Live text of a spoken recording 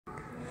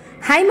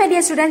Hi my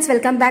dear students,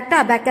 welcome back to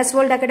Abacus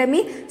World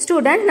Academy.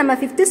 Student, நம்ம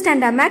 5th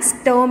standard maths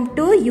term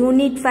 2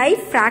 unit 5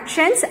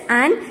 fractions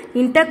and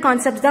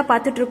interconcepts தான்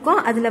பார்த்துட்டு இருக்கோம்.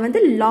 அதுல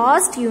வந்து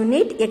last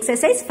unit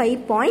exercise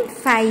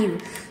 5.5.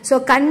 So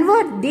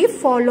convert the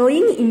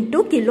following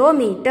into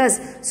kilometers.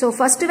 So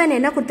first one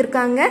என்ன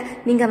கொடுத்திருக்காங்க?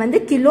 நீங்க வந்து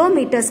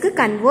kilometersக்கு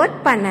convert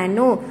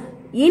பண்ணனும்.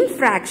 In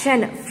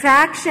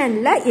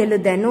fractionல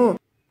எழுதணும்.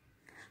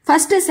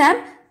 First sum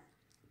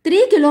 3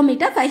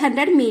 kilometer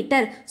 500 meter.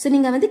 So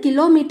நீங்க வந்து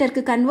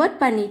கிலோமீட்டருக்கு கன்வர்ட்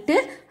பண்ணிட்டு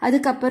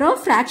அதுக்கப்புறம்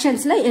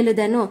fractionsல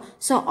எழுதணும்.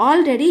 So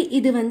already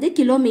இது வந்து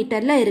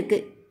கிலோமீட்டர்ல இருக்கு.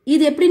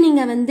 இது எப்படி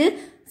நீங்க வந்து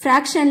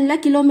fractionல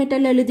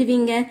கிலோமீட்டர்ல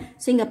எழுதுவீங்க?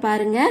 So இங்க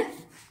பாருங்க.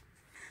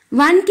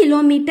 1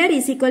 kilometer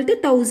is equal to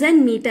 1000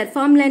 meter.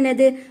 Formula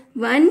என்னது?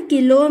 1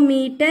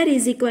 kilometer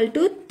is equal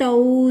to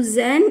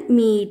 1000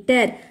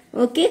 meter.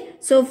 Okay.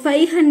 So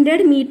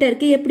 500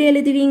 meterக்கு எப்படி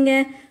எழுதுவீங்க?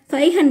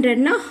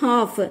 500 னா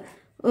half.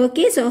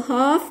 Okay, so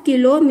half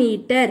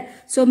kilometer.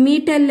 So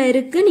meterல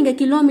இருக்கு, நீங்க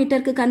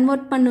கிலோமீட்டருக்கு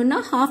கன்வர்ட் பண்ணனும்னா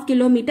half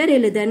kilometer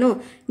எழுதணும்.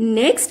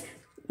 Next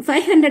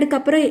 500 க்கு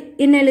அப்புறம்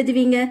என்ன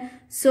எழுதுவீங்க?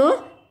 So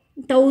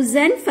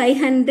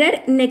 1500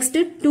 next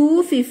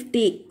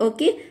 250.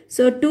 Okay,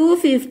 so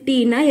 250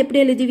 னா எப்படி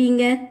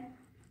எழுதுவீங்க?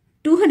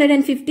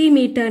 250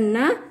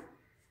 மீட்டர்னா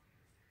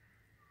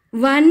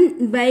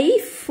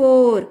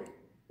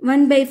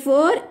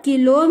 1/4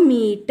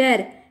 kilometer.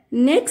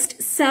 Next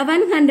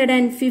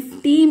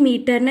 750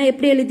 meter na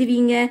எப்படி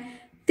எழுதுவீங்க?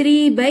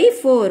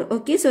 3/4.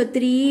 Okay, so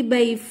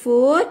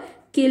 3/4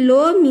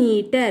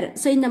 kilometer.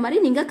 So இந்த மாதிரி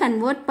நீங்க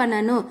கன்வர்ட்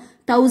பண்ணனும்.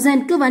 1000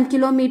 க்கு 1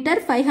 kilometer,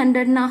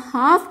 500 na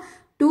half,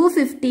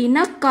 250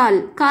 na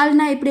கால்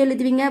na எப்படி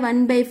எழுதுவீங்க?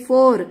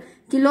 1/4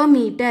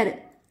 kilometer.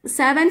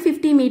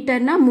 750 meter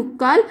na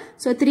முக்கால்,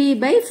 so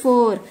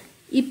 3/4.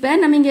 இப்ப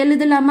நம்ம இங்க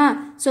எழுதலாமா?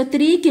 So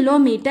 3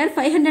 kilometer,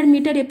 500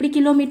 meter எப்படி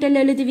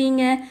கிலோமீட்டர்ல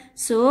எழுதுவீங்க?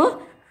 So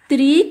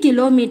 3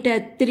 kilometer,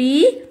 3,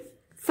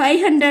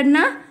 500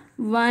 na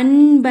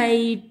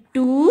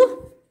 1/2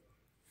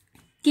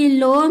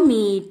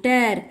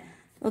 kilometer.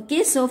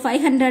 Okay, so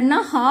 500 na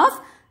half,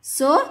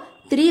 so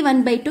 3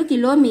 1/2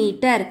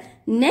 kilometer.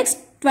 Next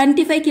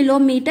 25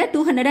 kilometer,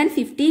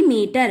 250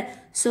 meter.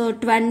 So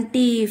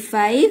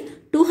 25,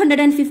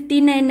 250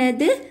 na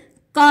என்னது?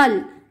 கால்.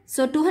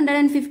 So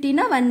 250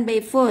 na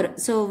 1/4.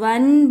 So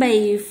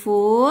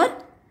 1/4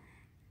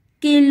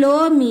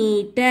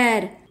 kilometer.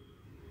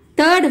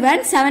 Third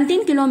one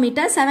 17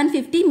 kilometer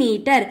 750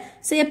 meter.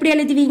 So எப்படி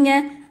எழுதுவீங்க?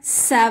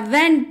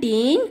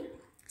 17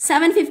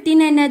 750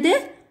 என்னது?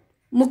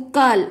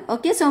 முக்கால்.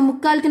 Okay, so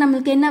முக்காலுக்கு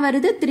நமக்கு என்ன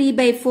வருது?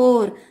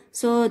 3/4.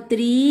 So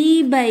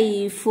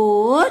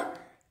 3/4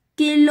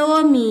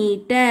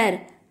 kilometer.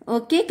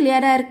 Okay,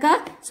 clear இருக்கா?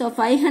 So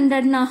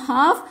 500 na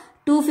half,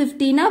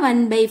 250 na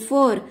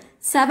 1/4.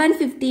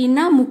 750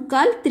 na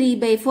முக்கால்,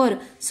 3/4.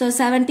 So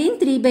 17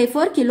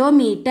 3/4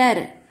 kilometer.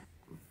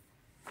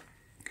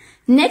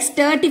 Next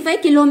 35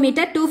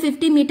 kilometer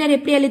 250 meter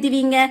எப்படி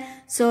எழுதுவீங்க?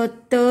 So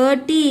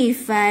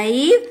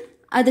 35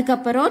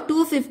 அதுக்கப்புறம்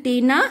 250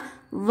 na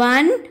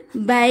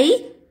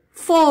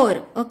 1/4.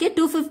 Okay,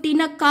 250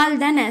 na கால்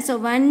தானே? So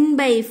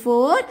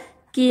 1/4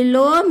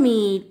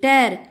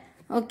 kilometer.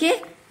 Okay,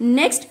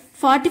 next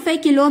 45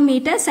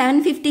 kilometer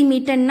 750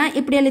 meter na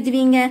எப்படி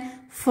எழுதுவீங்க?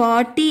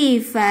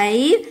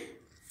 45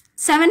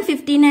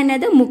 750 na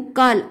என்னது?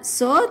 முக்கால்.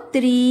 So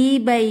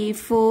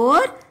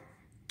 3/4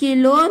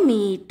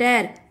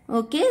 kilometer.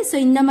 Okay, so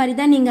இந்த மாதிரி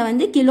தான் நீங்க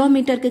வந்து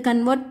கிலோமீட்டருக்கு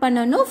கன்வர்ட்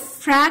பண்ணனும்,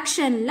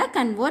 fractionல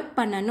கன்வர்ட்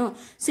பண்ணனும்.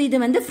 So இது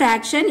வந்து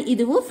fraction,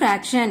 இதுவும்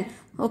fraction.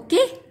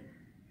 Okay.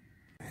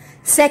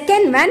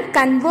 Second one,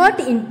 convert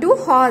into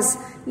hours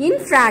in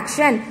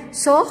fraction.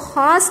 So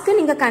hoursக்கு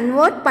நீங்க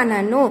கன்வர்ட்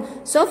பண்ணனும்.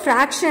 So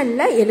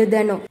fractionல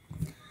எழுதணும்.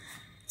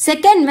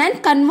 Second one,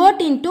 convert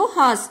into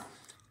hours.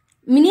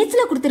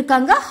 மினிட்ஸ்ல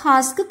கொடுத்திருக்காங்க,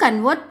 hoursக்கு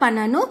கன்வர்ட்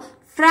பண்ணனும்,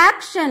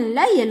 fractionல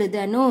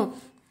எழுதணும்.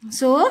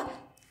 So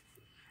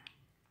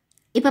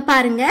இப்ப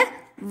பாருங்க,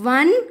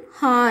 1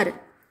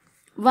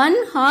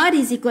 hour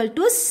is equal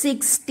to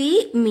 60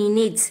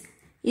 minutes.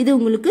 இது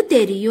உங்களுக்கு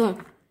தெரியும்.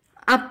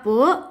 அப்போ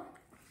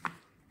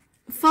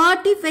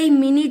 45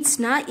 minutes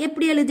na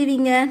எப்படி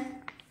எழுதுவீங்க?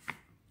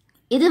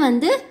 இது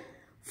வந்து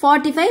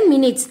 45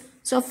 minutes.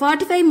 So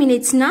 45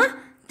 minutes na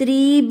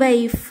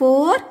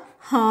 3/4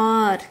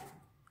 hour.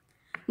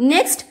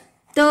 Next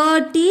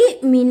 30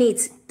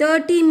 minutes.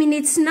 30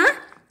 minutes na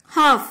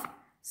half.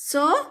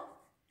 So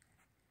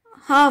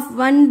half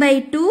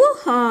 1/2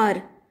 hour.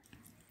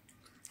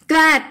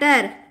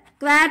 Quarter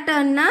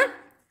na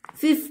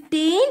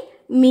 15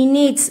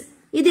 minutes.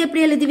 இது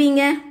எப்படி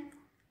எழுதுவீங்க?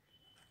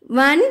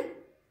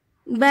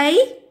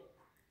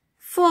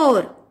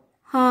 1/4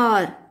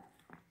 hour.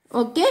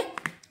 Okay,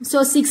 so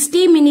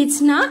 60 minutes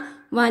na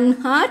 1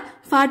 hour,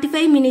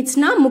 45 minutes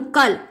na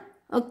முக்கால்.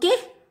 Okay,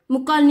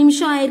 முக்கால்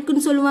நிமிஷம்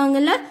ஆயிருக்குன்னு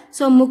சொல்லுவாங்கல்ல?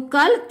 So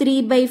முக்கால்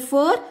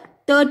 3/4,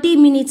 30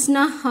 minutes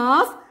na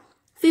half,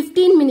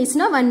 15 minutes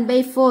na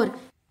 1/4.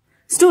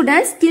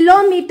 Students,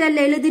 kilometer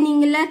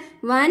எழுதுனீங்கல்ல?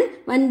 1,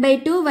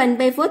 1/2,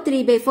 1/4,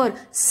 3/4.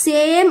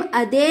 Same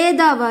அதே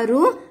தான்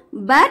வரும்.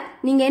 பட்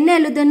நீங்க என்ன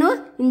எழுதணும்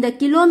இந்த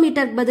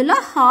கிலோமீட்டர் பதிலா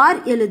ஹார்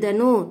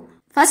எழுதணும்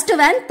ஃபர்ஸ்ட்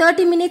ஒன்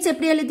 30 minutes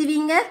எப்படி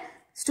எழுதுவீங்க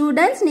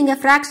ஸ்டூடண்ட்ஸ் நீங்க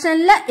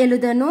ஃபிராக்ஷன்ல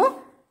எழுதணும்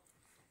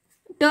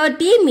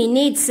 30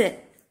 minutes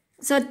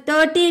so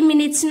 30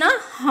 minutes na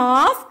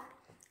half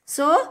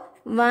so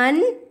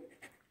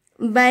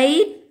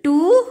 1/2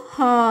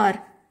 hour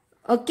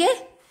okay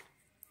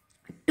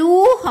 2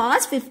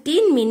 hours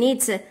 15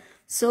 minutes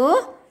so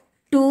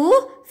 2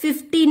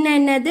 15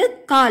 என்னது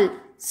கால்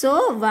so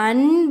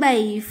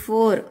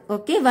 1/4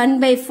 okay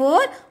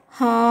 1/4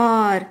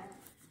 hour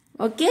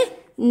okay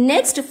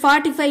next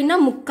 45 na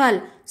முக்கால்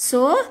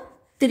so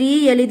 3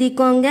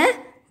 எழுதிக்கோங்க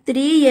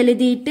 3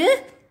 எழுதிட்டு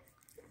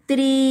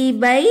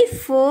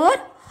 3/4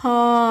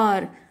 hour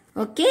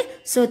okay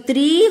so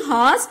 3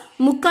 hours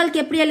முக்கால்க்கு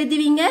எப்படி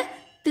எழுதுவீங்க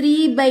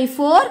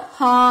 3/4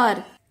 hour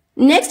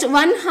next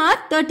 1 hour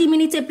 30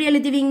 minutes எப்படி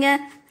எழுதுவீங்க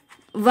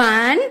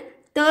 1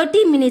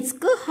 30 minutes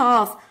க்கு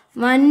half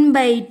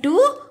 1/2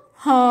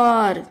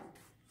 hour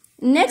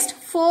next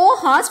 4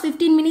 hours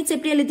 15 minutes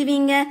எப்படி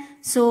எழுதுவீங்க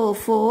so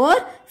 4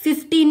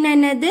 15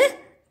 என்னது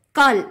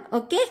கால்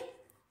okay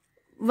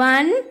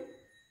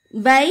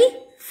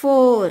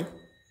 1/4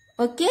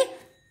 okay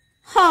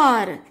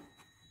hour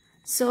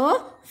so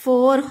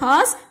 4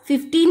 hours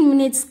 15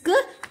 minutes க்கு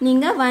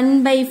நீங்க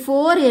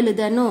 1/4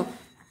 எழுதணும்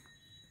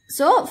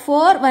so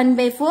 4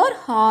 1/4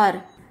 hour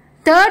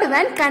third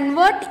one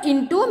convert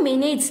into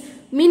minutes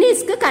minutes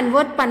க்கு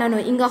convert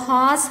பண்ணனும் இங்க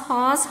hours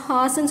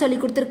ன்னு சொல்லி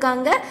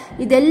கொடுத்திருக்காங்க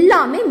இது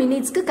எல்லாமே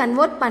minutes க்கு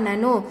convert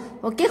பண்ணனும்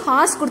okay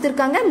hours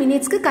கொடுத்திருக்காங்க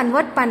minutes க்கு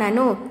convert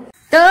பண்ணனும்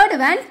third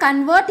one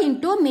convert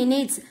into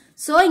minutes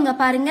so இங்க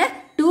பாருங்க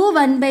 2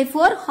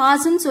 1/4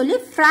 hours ன்னு சொல்லி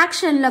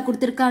fractionல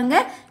கொடுத்திருக்காங்க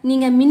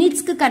நீங்க minutes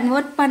க்கு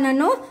convert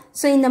பண்ணனும்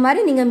so இந்த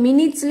மாதிரி நீங்க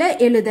minutesல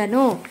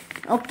எழுதணும்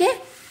okay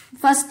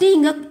first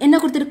இங்க என்ன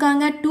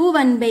கொடுத்திருக்காங்க 2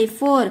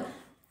 1/4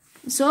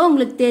 so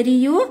உங்களுக்கு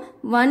தெரியும்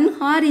 1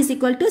 hour is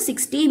equal to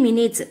 60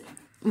 minutes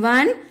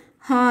 1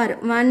 hour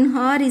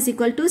is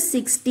equal to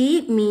 60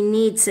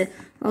 minutes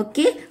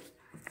okay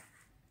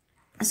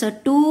so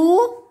 2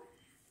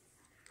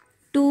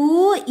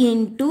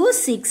 into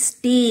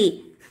 60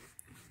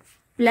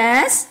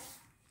 plus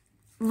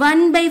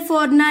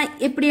 1/4 na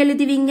எப்படி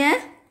எழுதுவீங்க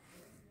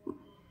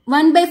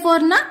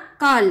 1/4 na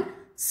கால்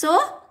so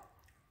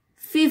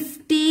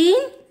 15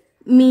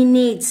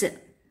 minutes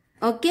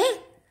okay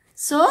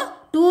so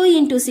 2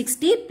 into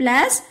 60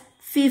 plus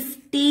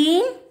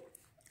 15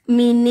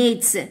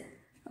 minutes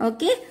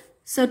okay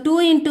so 2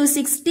 into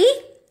 60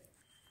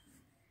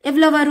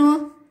 எவ்வளவு வரும்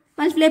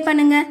மல்டிப்ளை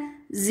பண்ணுங்க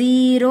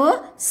 0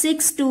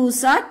 6 2s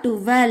are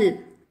 12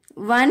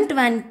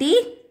 120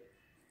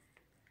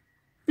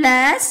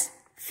 plus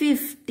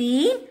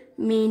 15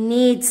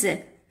 minutes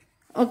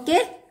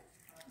okay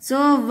so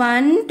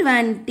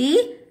 120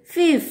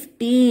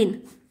 15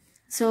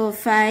 so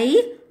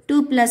 5 2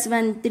 plus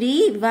 1 3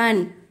 1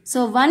 so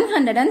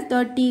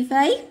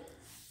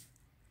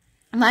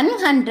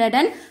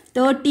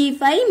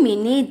 135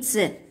 minutes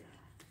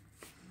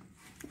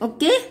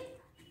okay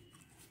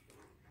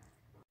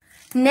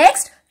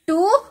next 2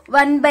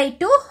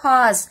 1/2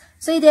 hours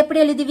so இது எப்படி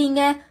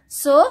எழுதுவீங்க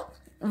so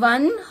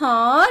 1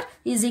 hour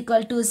is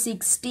equal to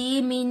 60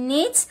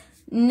 minutes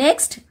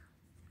next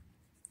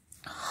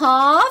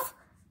half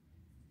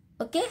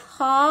okay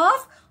half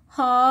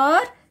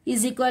hour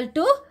is equal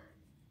to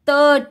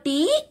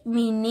 30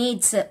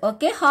 minutes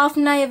okay half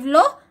na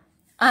evlo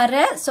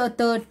அரை so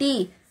 30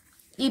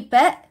 இப்ப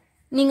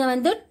நீங்க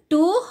வந்து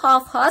 2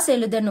 half hours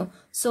எழுதணும்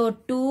so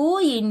 2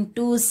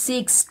 into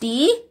 60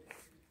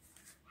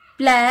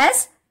 plus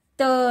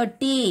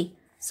 30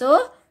 so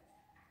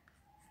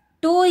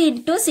 2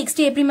 into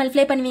 60 எப்படி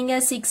multiply பண்ணுவீங்க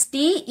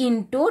 60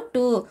 into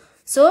 2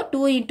 so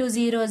 2 into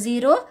 0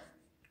 0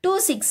 2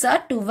 6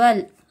 are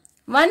 12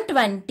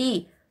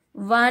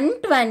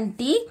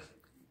 120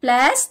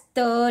 plus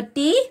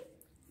 30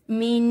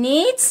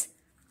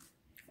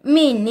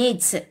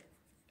 minutes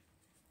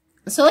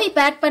so இப்ப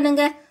add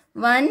பண்ணுங்க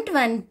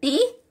 120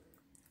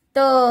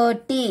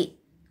 30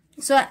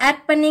 so add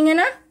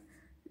பண்ணீங்கன்னா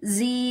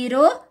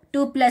 0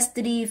 2 plus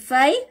 3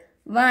 5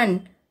 1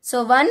 so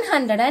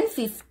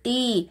 150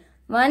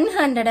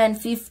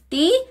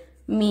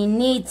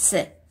 minutes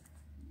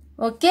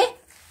okay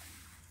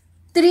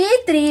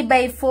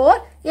 3/4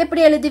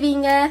 எப்படி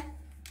எழுதுவீங்க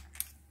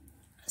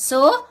so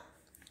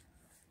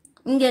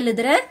இங்க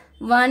எழுதுறேன்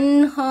 1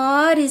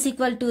 hour is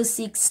equal to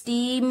 60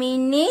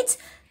 minutes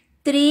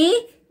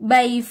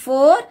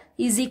 3/4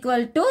 is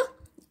equal to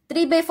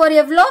 3/4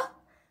 எவ்வளோ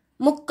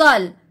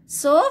முக்கால்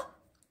so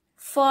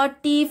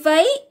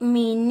 45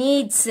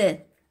 minutes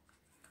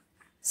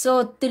so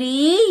 3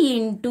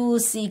 into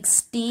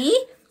 60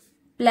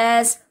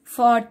 plus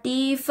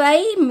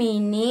 45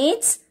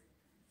 minutes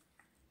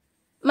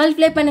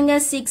multiply பண்ணுங்க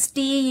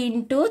 60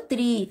 into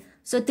 3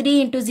 so 3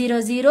 into 0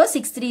 0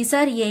 6 3s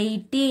are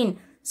 18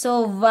 so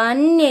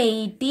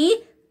 180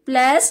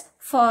 plus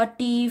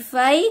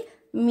 45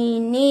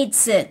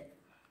 minutes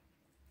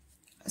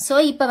so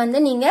இப்ப வந்து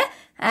நீங்க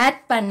add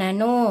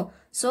பண்ணனும்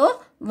so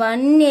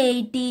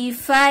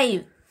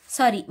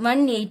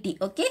 180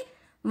 okay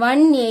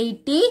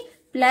 180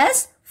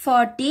 plus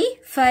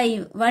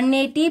 45.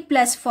 180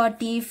 plus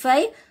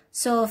 45.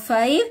 So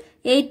 5.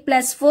 8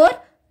 plus 4.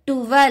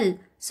 12.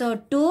 So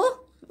 2.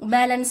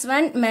 Balance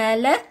 1.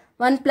 Mele.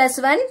 1 plus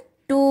 1.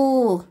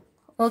 2.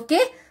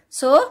 Okay.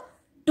 So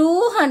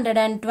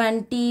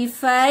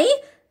 225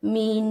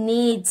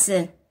 minutes.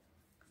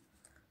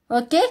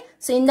 Okay.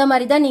 So இந்த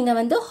மாதிரி தான் நீங்க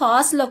வந்து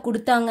ஹார்ஸ்ல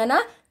கொடுத்தாங்கன்னா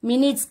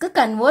மினிட்ஸ்க்கு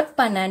கன்வர்ட்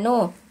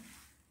பண்ணணும்.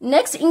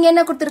 Next இங்க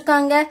என்ன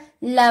கொடுத்திருக்காங்க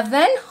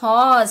 11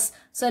 hours.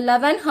 So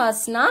 11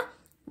 hours na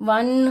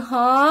 1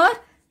 hour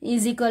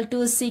is equal to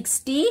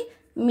 60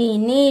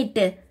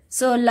 minute.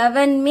 So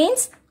 11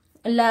 means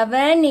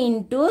 11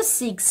 into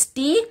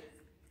 60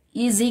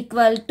 is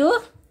equal to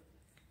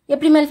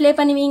எப்படி மல்டிப்ளை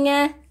பண்ணுவீங்க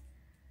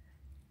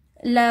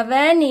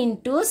 11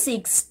 into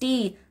 60.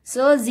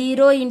 So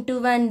 0 into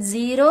 1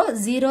 0,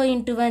 0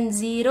 into 1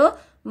 0,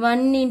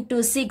 1 into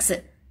 6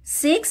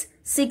 6,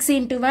 6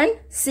 into 1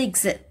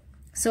 6.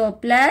 So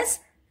plus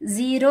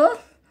 0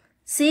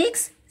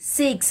 6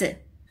 6.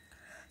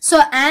 So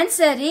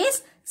answer is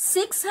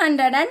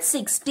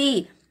 660.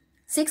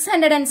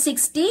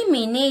 660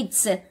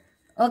 minutes.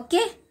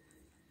 Okay.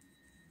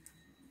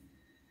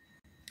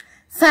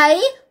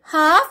 5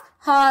 half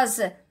hours.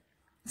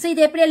 So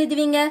இது எப்படி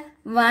எழுதுவீங்க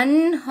 1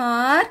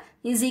 hour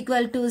is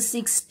equal to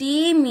 60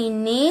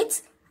 minutes.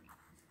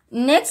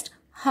 Next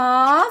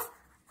half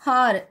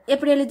hour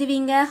எப்படி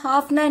எழுதுவீங்க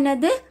half na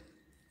என்னது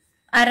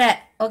அரை.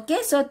 Okay,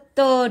 so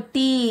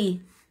 30.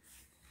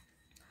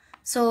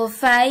 So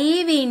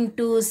 5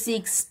 into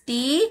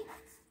 60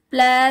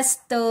 plus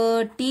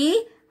 30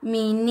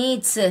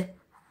 minutes.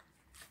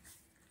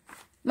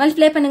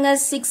 Multiply பண்ணுங்க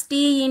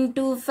 60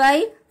 into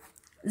 5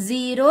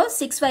 0,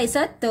 6 5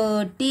 are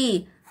 30.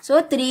 So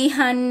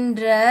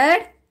 300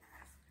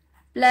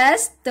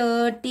 plus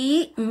 30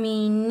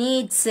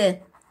 minutes.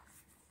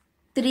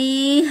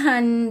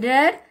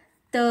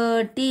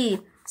 330.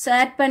 So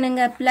add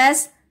பண்ணுங்க plus.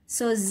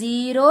 So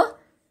 0,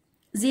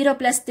 0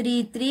 plus 3,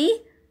 3.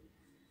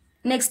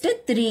 Next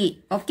 3.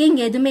 Okay,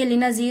 இங்க எதுமே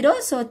இல்லைனா 0.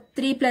 So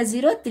 3 plus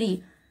 0, 3.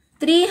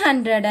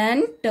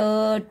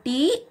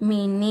 330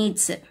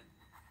 minutes.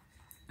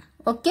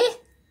 Okay.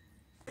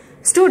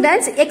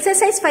 Students,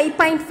 exercise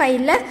 5.5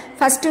 ல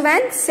first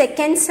one,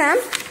 second sum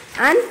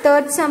and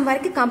third sum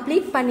வரைக்கும்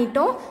complete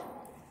பண்ணிட்டோம்.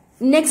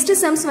 Next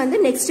sums வந்து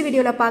next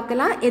videoல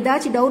பார்க்கலாம்.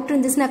 ஏதாச்சும் டவுட்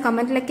இருந்துச்சுன்னா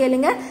கமெண்ட்ல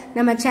கேளுங்க.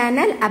 நம்ம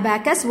சேனல்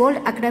Abacus World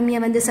Academy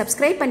வந்து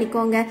subscribe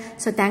பண்ணிக்கோங்க.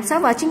 So thanks for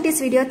watching this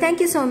video. Thank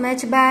you so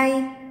much. Bye.